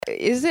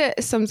is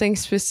it something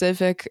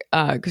specific,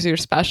 because you're a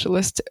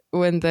specialist,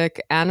 when the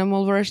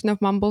animal version of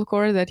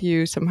Mumblecore that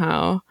you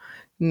somehow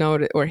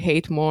know or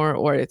hate more,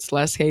 or it's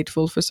less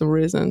hateful for some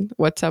reason?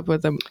 What's up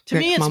with them? To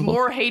me, it's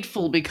more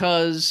hateful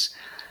because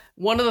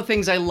one of the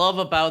things I love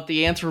about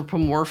the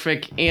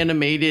anthropomorphic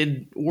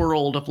animated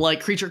world of like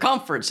Creature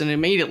Comforts, and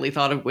immediately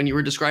thought of when you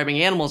were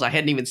describing animals, I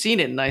hadn't even seen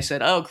it, and I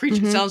said, oh,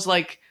 Creature sounds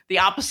like the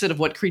opposite of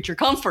what Creature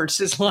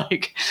Comforts is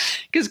like.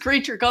 Because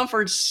Creature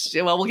Comforts,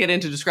 well, we'll get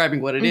into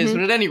describing what it is,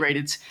 but at any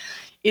rate,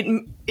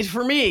 it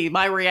for me,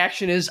 my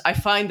reaction is I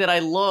find that I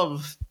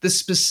love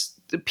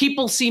the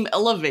people seem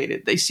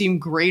elevated. They seem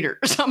greater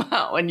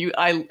somehow,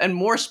 and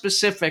more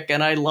specific,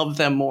 and I love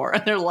them more.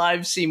 And their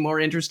lives seem more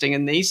interesting,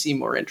 and they seem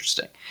more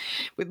interesting.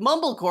 With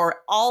Mumblecore,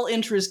 all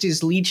interest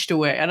is leached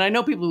away, and I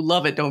know people who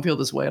love it don't feel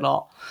this way at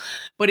all.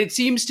 But it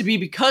seems to be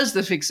because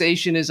the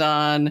fixation is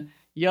on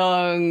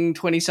young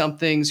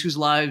 20-somethings whose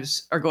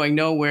lives are going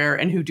nowhere,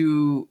 and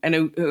who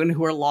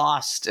are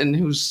lost, and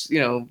who's,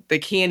 they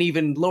can't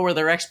even lower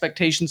their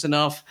expectations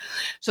enough,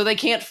 so they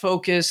can't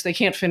focus, they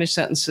can't finish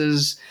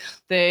sentences,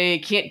 they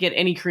can't get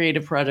any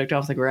creative project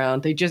off the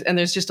ground. And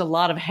there's just a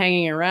lot of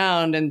hanging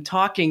around and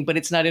talking, but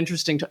it's not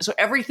interesting. So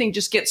everything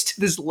just gets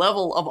to this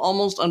level of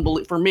almost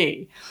unbelievable for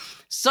me.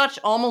 Such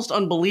almost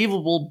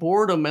unbelievable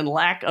boredom and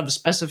lack of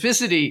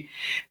specificity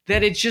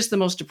that it's just the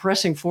most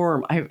depressing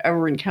form I've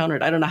ever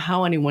encountered. I don't know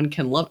how anyone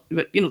can love it,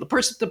 but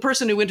the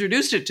person who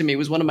introduced it to me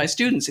was one of my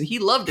students, and he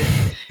loved it.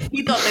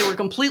 He thought they were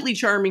completely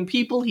charming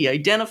people. He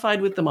identified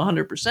with them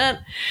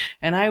 100%.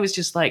 And I was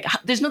just like,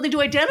 there's nothing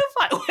to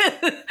identify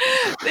with.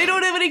 They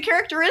don't have any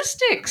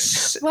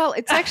characteristics. Well,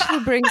 it actually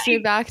brings me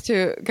back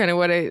to kind of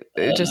what I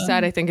just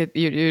said. I think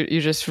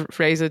you just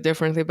phrase it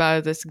differently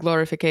about this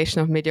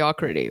glorification of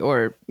mediocrity,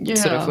 or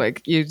sort of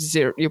like you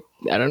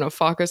I don't know,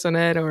 focus on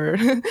it or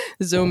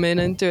zoom in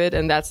into it,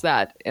 and that's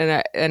that.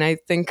 And I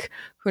think,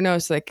 who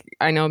knows, like,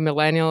 I know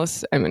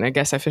millennials, I mean, I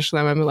guess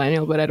officially I'm a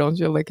millennial, but I don't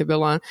feel like I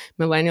belong.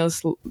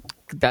 Millennials,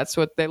 that's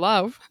what they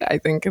love, I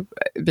think,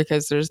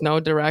 because there's no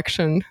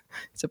direction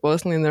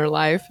supposedly in their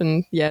life,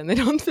 and they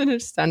don't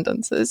finish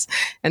sentences,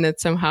 and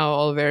it's somehow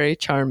all very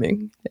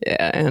charming.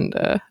 And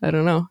I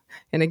don't know.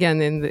 And again,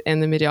 in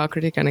the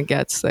mediocrity kind of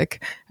gets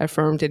like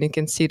affirmed, and you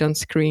can see it on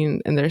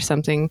screen, and there's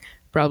something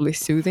probably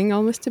soothing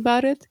almost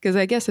about it, because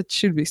I guess it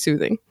should be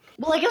soothing.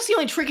 Well, I guess the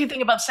only tricky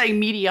thing about saying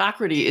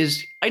mediocrity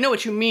is, I know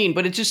what you mean,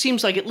 but it just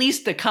seems like at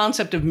least the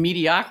concept of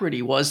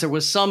mediocrity was there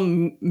was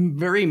some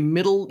very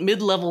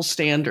mid-level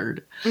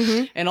standard,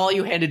 and all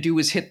you had to do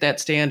was hit that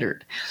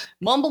standard.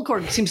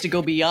 Mumblecore seems to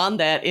go beyond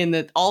that, in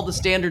that all the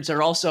standards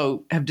are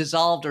also have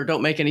dissolved or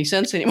don't make any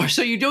sense anymore.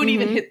 So you don't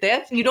even hit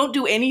that. You don't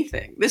do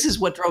anything. This is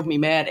what drove me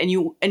mad. And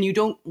you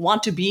don't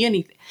want to be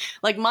anything.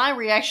 Like, my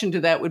reaction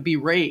to that would be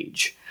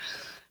rage.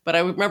 But I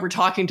remember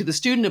talking to the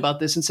student about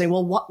this and saying,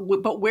 well,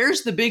 but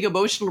where's the big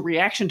emotional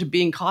reaction to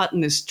being caught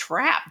in this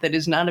trap that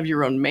is not of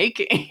your own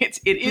making? It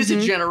is a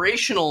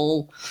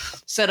generational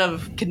set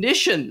of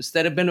conditions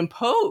that have been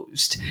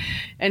imposed.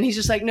 And he's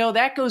just like, no,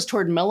 that goes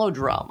toward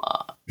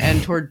melodrama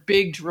and toward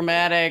big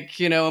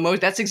dramatic, emotion.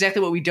 That's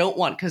exactly what we don't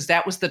want, because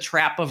that was the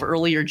trap of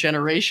earlier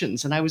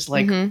generations. And I was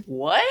like,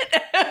 what?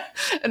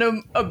 And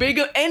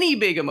any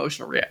big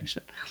emotional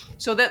reaction.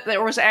 So that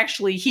there was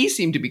actually, he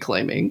seemed to be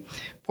claiming,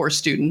 poor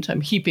student,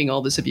 I'm heaping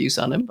all this abuse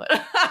on him,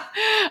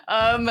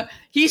 but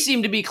he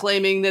seemed to be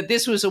claiming that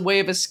this was a way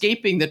of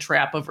escaping the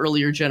trap of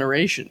earlier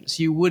generations.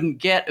 You wouldn't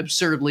get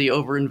absurdly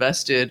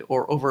overinvested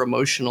or over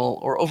emotional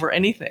or over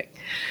anything.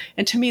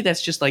 And to me,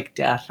 that's just like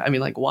death. I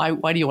mean, like, why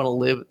do you want to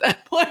live at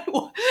that point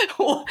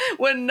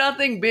when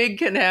nothing big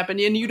can happen,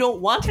 and you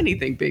don't want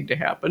anything big to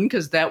happen,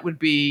 because that would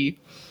be,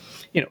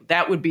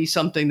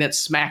 something that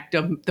smacked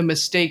of the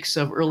mistakes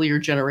of earlier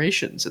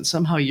generations. And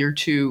somehow you're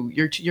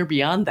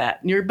beyond that.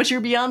 But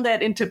you're beyond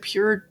that into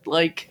pure,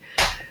 like,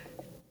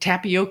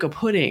 tapioca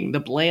pudding, the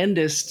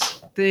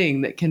blandest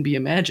thing that can be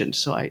imagined.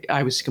 So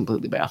I was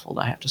completely baffled,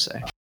 I have to say.